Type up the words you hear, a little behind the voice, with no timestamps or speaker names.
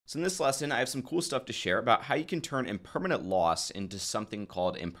So in this lesson, I have some cool stuff to share about how you can turn impermanent loss into something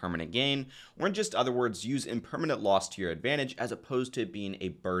called impermanent gain, or in just other words, use impermanent loss to your advantage as opposed to it being a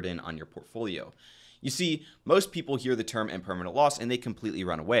burden on your portfolio. You see, most people hear the term impermanent loss and they completely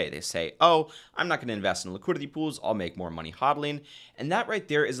run away. They say, oh, I'm not going to invest in liquidity pools. I'll make more money hodling. And that right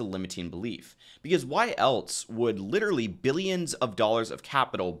there is a limiting belief. Because why else would literally billions of dollars of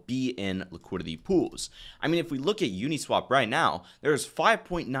capital be in liquidity pools? I mean, if we look at Uniswap right now, there's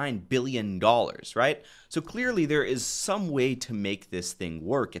 $5.9 billion, right? So clearly there is some way to make this thing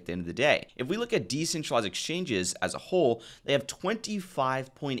work at the end of the day. If we look at decentralized exchanges as a whole, they have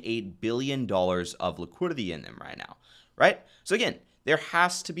 $25.8 billion of liquidity in them right now, right? So again, there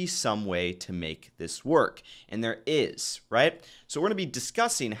has to be some way to make this work, and there is, right? So we're going to be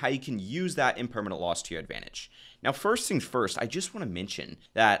discussing how you can use that impermanent loss to your advantage. Now, first things first, I just want to mention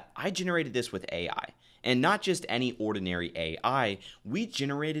that I generated this with AI. And not just any ordinary AI, we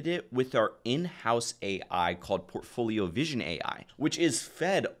generated it with our in-house AI called Portfolio Vision AI, which is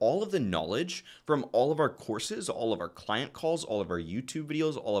fed all of the knowledge from all of our courses, all of our client calls, all of our YouTube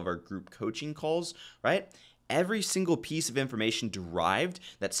videos, all of our group coaching calls, right? Every single piece of information derived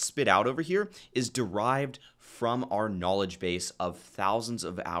that's spit out over here is derived from our knowledge base of thousands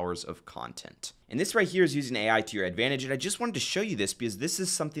of hours of content. And this right here is using AI to your advantage. And I just wanted to show you this because this is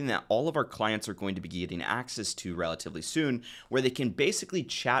something that all of our clients are going to be getting access to relatively soon, where they can basically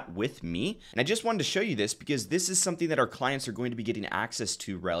chat with me. And I just wanted to show you this because this is something that our clients are going to be getting access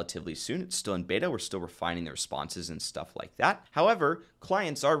to relatively soon. It's still in beta. We're still refining the responses and stuff like that. However,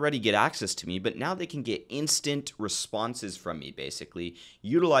 clients already get access to me, but now they can get instant responses from me, basically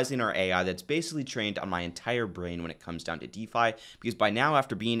utilizing our AI that's basically trained on my entire brain when it comes down to DeFi. Because by now,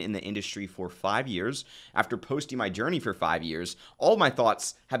 after being in the industry for 5 years, after posting my journey for 5 years, all of my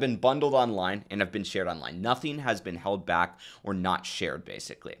thoughts have been bundled online and have been shared online. Nothing has been held back or not shared,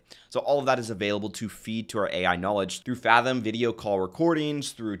 basically. So all of that is available to feed to our AI knowledge through Fathom video call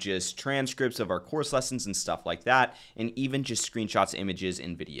recordings, through just transcripts of our course lessons and stuff like that, and even just screenshots, images,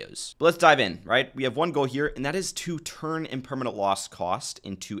 and videos. But let's dive in, right? We have one goal here, and that is to turn impermanent loss cost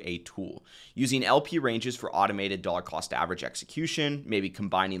into a tool. Using LP ranges for automated dollar cost average execution, maybe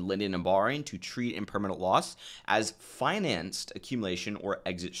combining lending and borrowing to treat impermanent loss as financed accumulation or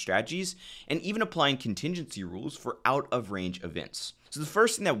exit strategies, and even applying contingency rules for out of range events. So the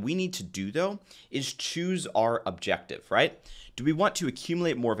first thing that we need to do though is choose our objective, right? Do we want to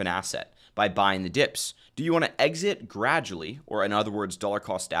accumulate more of an asset by buying the dips? Do you want to exit gradually, or in other words, dollar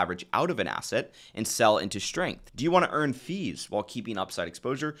cost average out of an asset and sell into strength? Do you want to earn fees while keeping upside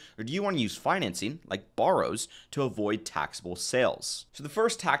exposure? Or do you want to use financing, like borrows, to avoid taxable sales? So the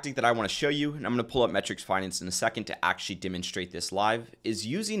first tactic that I want to show you, and I'm going to pull up Metrics Finance in a second to actually demonstrate this live, is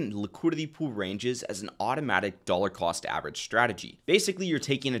using liquidity pool ranges as an automatic dollar cost average strategy. Basically, you're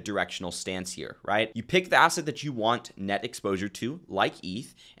taking a directional stance here, right? You pick the asset that you want net exposure to, like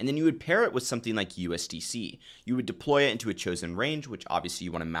ETH, and then you would pair it with something like USDC. You would deploy it into a chosen range, which obviously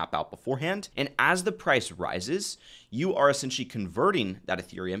you want to map out beforehand. And as the price rises, you are essentially converting that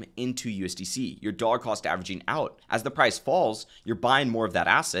Ethereum into USDC. You're dollar cost averaging out. As the price falls, you're buying more of that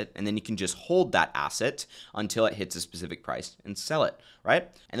asset, and then you can just hold that asset until it hits a specific price and sell it, right?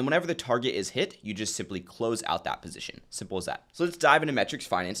 And then whenever the target is hit, you just simply close out that position. Simple as that. So let's dive into Metrics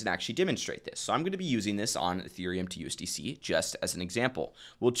Finance and actually demonstrate this. So I'm going to be using this on Ethereum to USDC just as an example.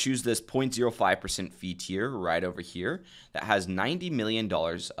 We'll choose this 0.05% fee tier right over here that has $90 million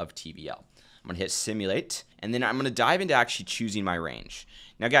of TVL. I'm going to hit simulate, and then I'm going to dive into actually choosing my range.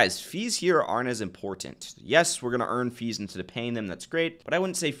 Now guys, fees here aren't as important. Yes, we're going to earn fees instead of paying them. That's great, but I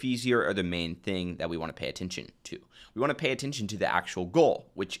wouldn't say fees here are the main thing that we want to pay attention to. We want to pay attention to the actual goal,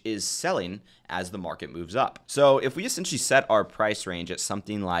 which is selling as the market moves up. So if we essentially set our price range at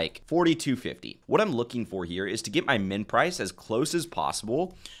something like 42.50, what I'm looking for here is to get my min price as close as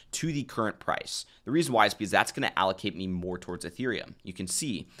possible to the current price. The reason why is because that's going to allocate me more towards Ethereum. You can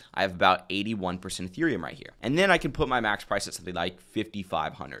see I have about 81% Ethereum right here. And then I can put my max price at something like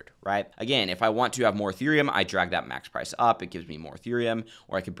 5,500, right? Again, if I want to have more Ethereum, I drag that max price up. It gives me more Ethereum,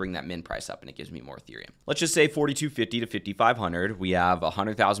 or I could bring that min price up and it gives me more Ethereum. Let's just say 42.50 to 5,500. We have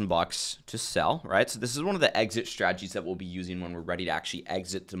 $100,000 to sell, right? So this is one of the exit strategies that we'll be using when we're ready to actually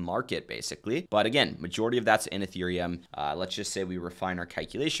exit the market, basically. But again, majority of that's in Ethereum. Let's just say we refine our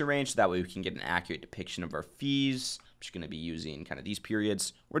calculation range so that way we can get an accurate depiction of our fees. I'm just going to be using kind of these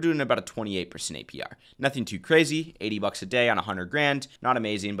periods. We're doing about a 28% APR. Nothing too crazy, 80 bucks a day on 100 grand. Not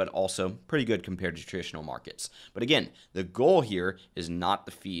amazing, but also pretty good compared to traditional markets. But again, the goal here is not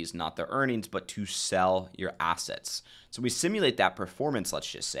the fees, not the earnings, but to sell your assets. So we simulate that performance,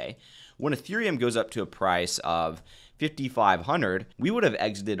 let's just say. When Ethereum goes up to a price of 5,500, we would have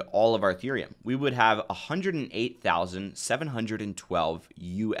exited all of our Ethereum. We would have 108,712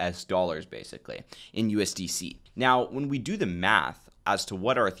 US dollars basically in USDC. Now, when we do the math as to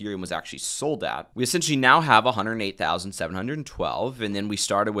what our Ethereum was actually sold at, we essentially now have 108,712, and then we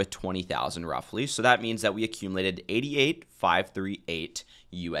started with 20,000 roughly. So that means that we accumulated 88,538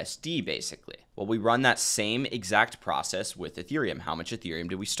 USD basically. Well, we run that same exact process with Ethereum. How much Ethereum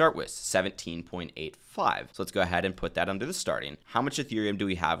did we start with? 17.85. So let's go ahead and put that under the starting. How much Ethereum do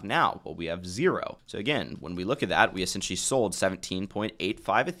we have now? Well, we have 0. So again, when we look at that, we essentially sold 17.85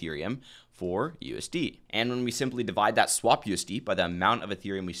 Ethereum for USD. And when we simply divide that swap USD by the amount of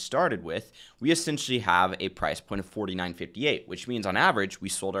Ethereum we started with, we essentially have a price point of 49.58, which means on average, we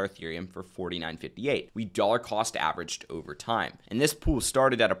sold our Ethereum for 49.58. We dollar cost averaged over time. And this pool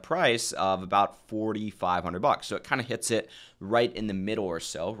started at a price of about 4,500 bucks. So it kind of hits it right in the middle or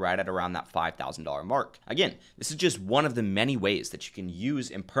so, right at around that $5,000 mark. Again, this is just one of the many ways that you can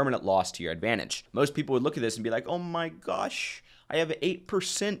use impermanent loss to your advantage. Most people would look at this and be like, oh my gosh, I have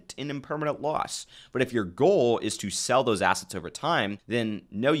 8% in impermanent loss. But if your goal is to sell those assets over time, then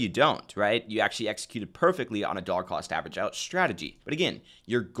no, you don't, right? You actually executed perfectly on a dollar cost average out strategy. But again,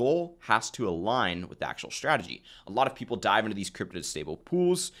 your goal has to align with the actual strategy. A lot of people dive into these crypto stable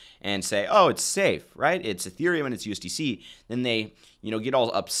pools and say, oh, it's safe, right? It's Ethereum and it's USDC. Then they get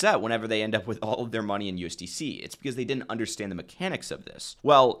all upset whenever they end up with all of their money in USDC. It's because they didn't understand the mechanics of this.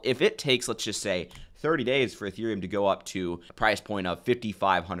 Well, if it takes, let's just say, 30 days for Ethereum to go up to a price point of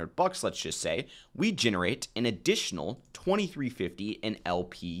 5,500 bucks, let's just say, we generate an additional 23.50 in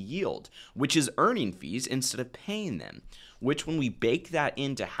LP yield, which is earning fees instead of paying them, which when we bake that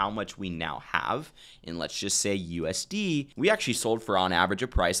into how much we now have in, let's just say, USD, we actually sold for on average a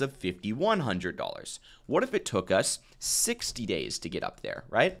price of $5,100. What if it took us 60 days to get up there,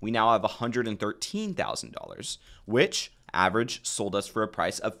 right? We now have $113,000, which average sold us for a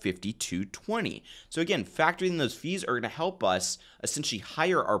price of $52.20. So again, factoring those fees are going to help us essentially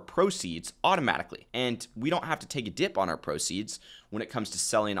higher our proceeds automatically. And we don't have to take a dip on our proceeds when it comes to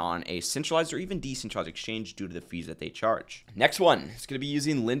selling on a centralized or even decentralized exchange due to the fees that they charge. Next one is going to be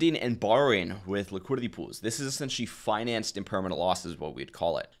using lending and borrowing with liquidity pools. This is essentially financed impermanent loss is what we'd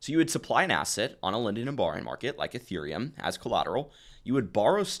call it. So you would supply an asset on a lending and borrowing market like Ethereum as collateral. You would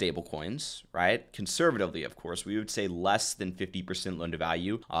borrow stable coins, right? Conservatively, of course, we would say less than 50% loan to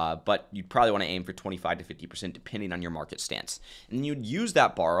value, but you'd probably want to aim for 25 to 50% depending on your market stance. And you'd use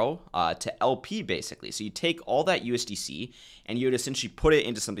that borrow to LP basically. So you take all that USDC and you would essentially put it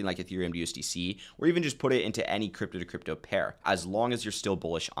into something like Ethereum to USDC, or even just put it into any crypto to crypto pair, as long as you're still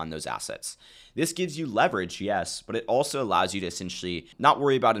bullish on those assets. This gives you leverage, yes, but it also allows you to essentially not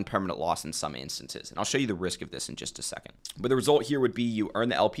worry about impermanent loss in some instances. And I'll show you the risk of this in just a second. But the result here would be you earn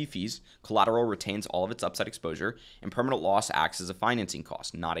the LP fees, collateral retains all of its upside exposure, and permanent loss acts as a financing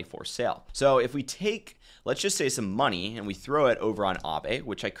cost, not a forced sale. So if we take, let's just say, some money and we throw it over on Aave,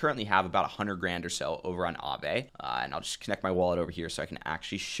 which I currently have about 100 grand or so over on Aave, and I'll just connect my wallet over here so I can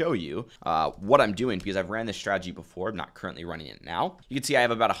actually show you what I'm doing, because I've ran this strategy before. I'm not currently running it now. You can see I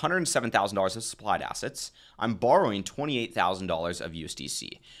have about $107,000 of supplied assets. I'm borrowing $28,000 of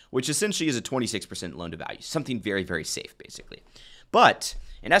USDC, which essentially is a 26% loan to value, something very, very safe basically. But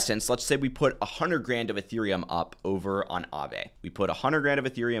in essence, let's say we put 100 grand of Ethereum up over on Aave. We put 100 grand of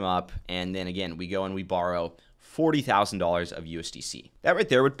Ethereum up, and then again, we go and we borrow $40,000 of USDC. That right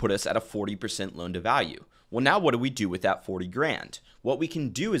there would put us at a 40% loan to value. Well, now what do we do with that 40 grand? What we can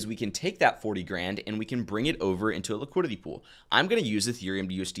do is we can take that 40 grand and we can bring it over into a liquidity pool. I'm going to use Ethereum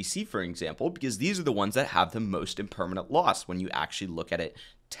to USDC, for example, because these are the ones that have the most impermanent loss when you actually look at it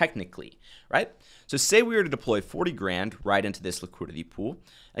technically, right? So say we were to deploy 40 grand right into this liquidity pool.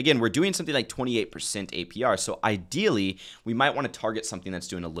 Again, we're doing something like 28% APR. So ideally, we might want to target something that's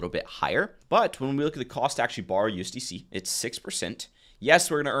doing a little bit higher. But when we look at the cost to actually borrow USDC, it's 6%.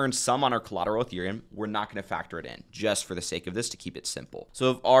 Yes, we're going to earn some on our collateral Ethereum. We're not going to factor it in just for the sake of this to keep it simple. So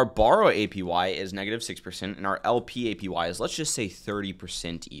if our borrow APY is negative 6% and our LP APY is, let's just say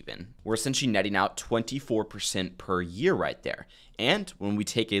 30% even, we're essentially netting out 24% per year right there. And when we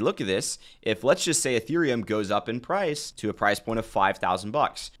take a look at this, if let's just say Ethereum goes up in price to a price point of 5,000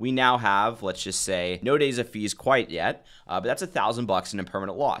 bucks, we now have, let's just say, no days of fees quite yet, but that's $1,000 in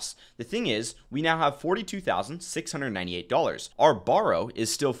impermanent loss. The thing is, we now have $42,698. Our borrow borrow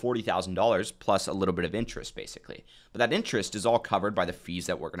is still $40,000 plus a little bit of interest, basically. But that interest is all covered by the fees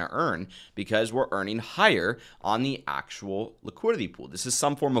that we're going to earn because we're earning higher on the actual liquidity pool. This is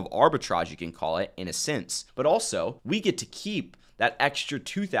some form of arbitrage, you can call it, in a sense. But also, we get to keep that extra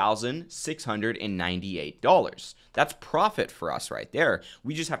 $2,698. That's profit for us right there.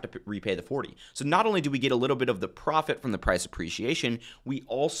 We just have to repay the 40. So not only do we get a little bit of the profit from the price appreciation, we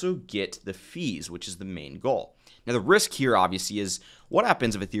also get the fees, which is the main goal. Now the risk here obviously is what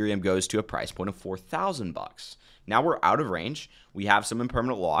happens if Ethereum goes to a price point of 4,000 bucks. Now we're out of range, we have some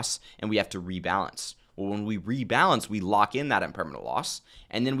impermanent loss, and we have to rebalance. Well, when we rebalance, we lock in that impermanent loss,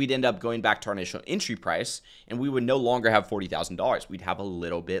 and then we'd end up going back to our initial entry price, and we would no longer have $40,000. We'd have a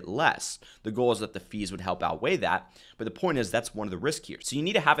little bit less. The goal is that the fees would help outweigh that, but the point is that's one of the risks here. So you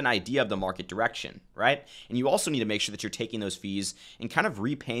need to have an idea of the market direction, right? And you also need to make sure that you're taking those fees and kind of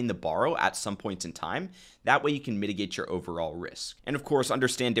repaying the borrow at some points in time. That way you can mitigate your overall risk. And of course,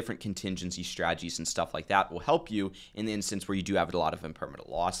 understand different contingency strategies and stuff like that will help you in the instance where you do have a lot of impermanent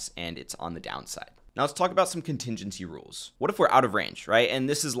loss and it's on the downside. Now let's talk about some contingency rules. What if we're out of range, right? And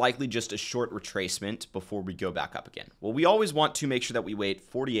this is likely just a short retracement before we go back up again. Well, we always want to make sure that we wait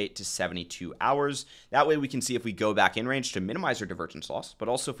 48 to 72 hours. That way we can see if we go back in range to minimize our divergence loss, but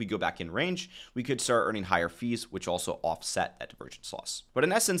also if we go back in range, we could start earning higher fees, which also offset that divergence loss. But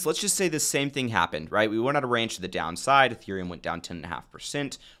in essence, let's just say the same thing happened, right? We went out of range to the downside. Ethereum went down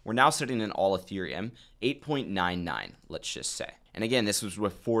 10.5%. We're now sitting in all Ethereum, 8.99, let's just say. And again, this was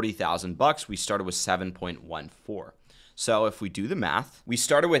with 40,000 bucks. We started with 7.14. So if we do the math, we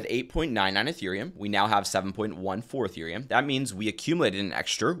started with 8.99 Ethereum. We now have 7.14 Ethereum. That means we accumulated an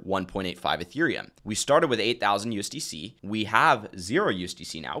extra 1.85 Ethereum. We started with 8,000 USDC. We have 0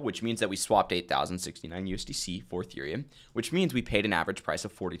 USDC now, which means that we swapped 8,069 USDC for Ethereum, which means we paid an average price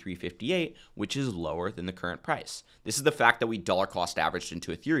of $43.58, which is lower than the current price. This is the fact that we dollar cost averaged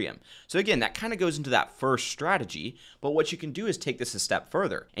into Ethereum. So again, that kind of goes into that first strategy, but what you can do is take this a step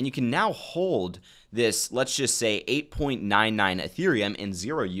further, and you can now hold this, let's just say 8.99 Ethereum and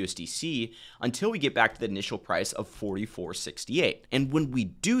 0 USDC until we get back to the initial price of $44.68. And when we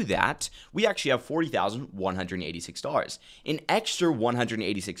do that, we actually have $40,186, an extra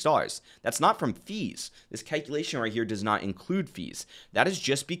 $186. That's not from fees. This calculation right here does not include fees. That is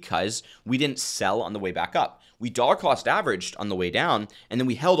just because we didn't sell on the way back up. We dollar cost averaged on the way down, and then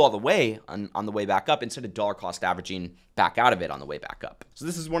we held all the way on the way back up instead of dollar cost averaging back out of it on the way back up. So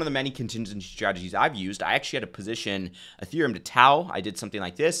this is one of the many contingency strategies I've used. I actually had to position Ethereum to Tau. I did something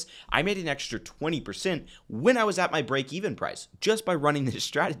like this. I made an extra 20% when I was at my break-even price just by running this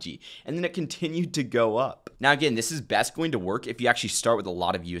strategy, and then it continued to go up. Now again, this is best going to work if you actually start with a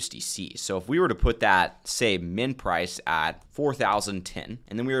lot of USDC. So if we were to put that, say, min price at 4,010,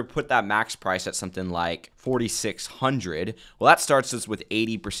 and then we were to put that max price at something like 4,600, well, that starts us with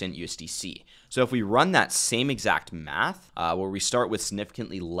 80% USDC. So if we run that same exact math, where we start with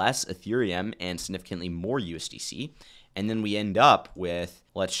significantly less Ethereum and significantly more USDC, and then we end up with,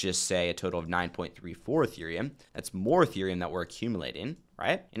 let's just say, a total of 9.34 Ethereum, that's more Ethereum that we're accumulating,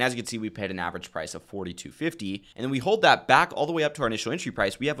 right? And as you can see, we paid an average price of $42.50, and then we hold that back all the way up to our initial entry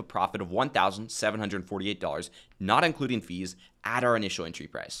price. We have a profit of $1,748, not including fees, at our initial entry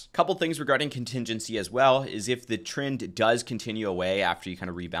price. Couple things regarding contingency as well is if the trend does continue away after you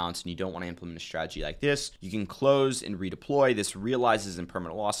kind of rebalance and you don't want to implement a strategy like this, you can close and redeploy. This realizes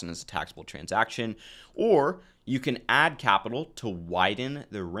impermanent loss and is a taxable transaction, or you can add capital to widen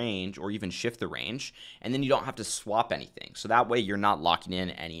the range or even shift the range, and then you don't have to swap anything. So that way you're not locking in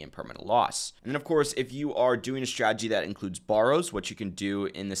any impermanent loss. And then of course, if you are doing a strategy that includes borrows, what you can do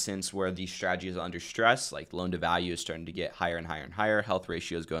in the sense where the strategy is under stress, like loan to value is starting to get higher and higher and higher, health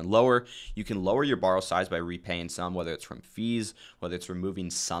ratio is going lower, you can lower your borrow size by repaying some, whether it's from fees, whether it's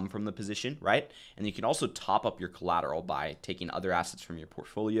removing some from the position, right? And you can also top up your collateral by taking other assets from your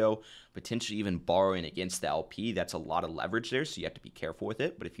portfolio, potentially even borrowing against the LP. That's a lot of leverage there, so you have to be careful with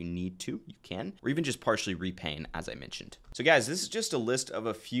it, but if you need to, you can, or even just partially repaying, as I mentioned. So guys, this is just a list of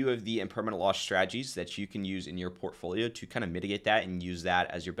a few of the impermanent loss strategies that you can use in your portfolio to kind of mitigate that and use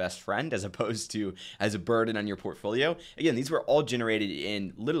that as your best friend as opposed to as a burden on your portfolio. Again, these were all generated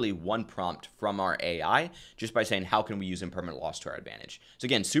in literally one prompt from our AI, just by saying, how can we use impermanent loss to our advantage? So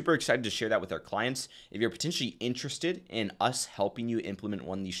again, super excited to share that with our clients. If you're potentially interested in us helping you implement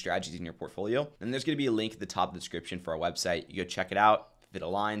one of these strategies in your portfolio, then there's going to be a link at the top of the description for our website. You go check it out. If it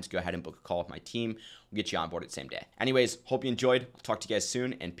aligns, go ahead and book a call with my team. We'll get you onboarded same day. Anyways, hope you enjoyed. I'll talk to you guys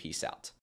soon, and peace out.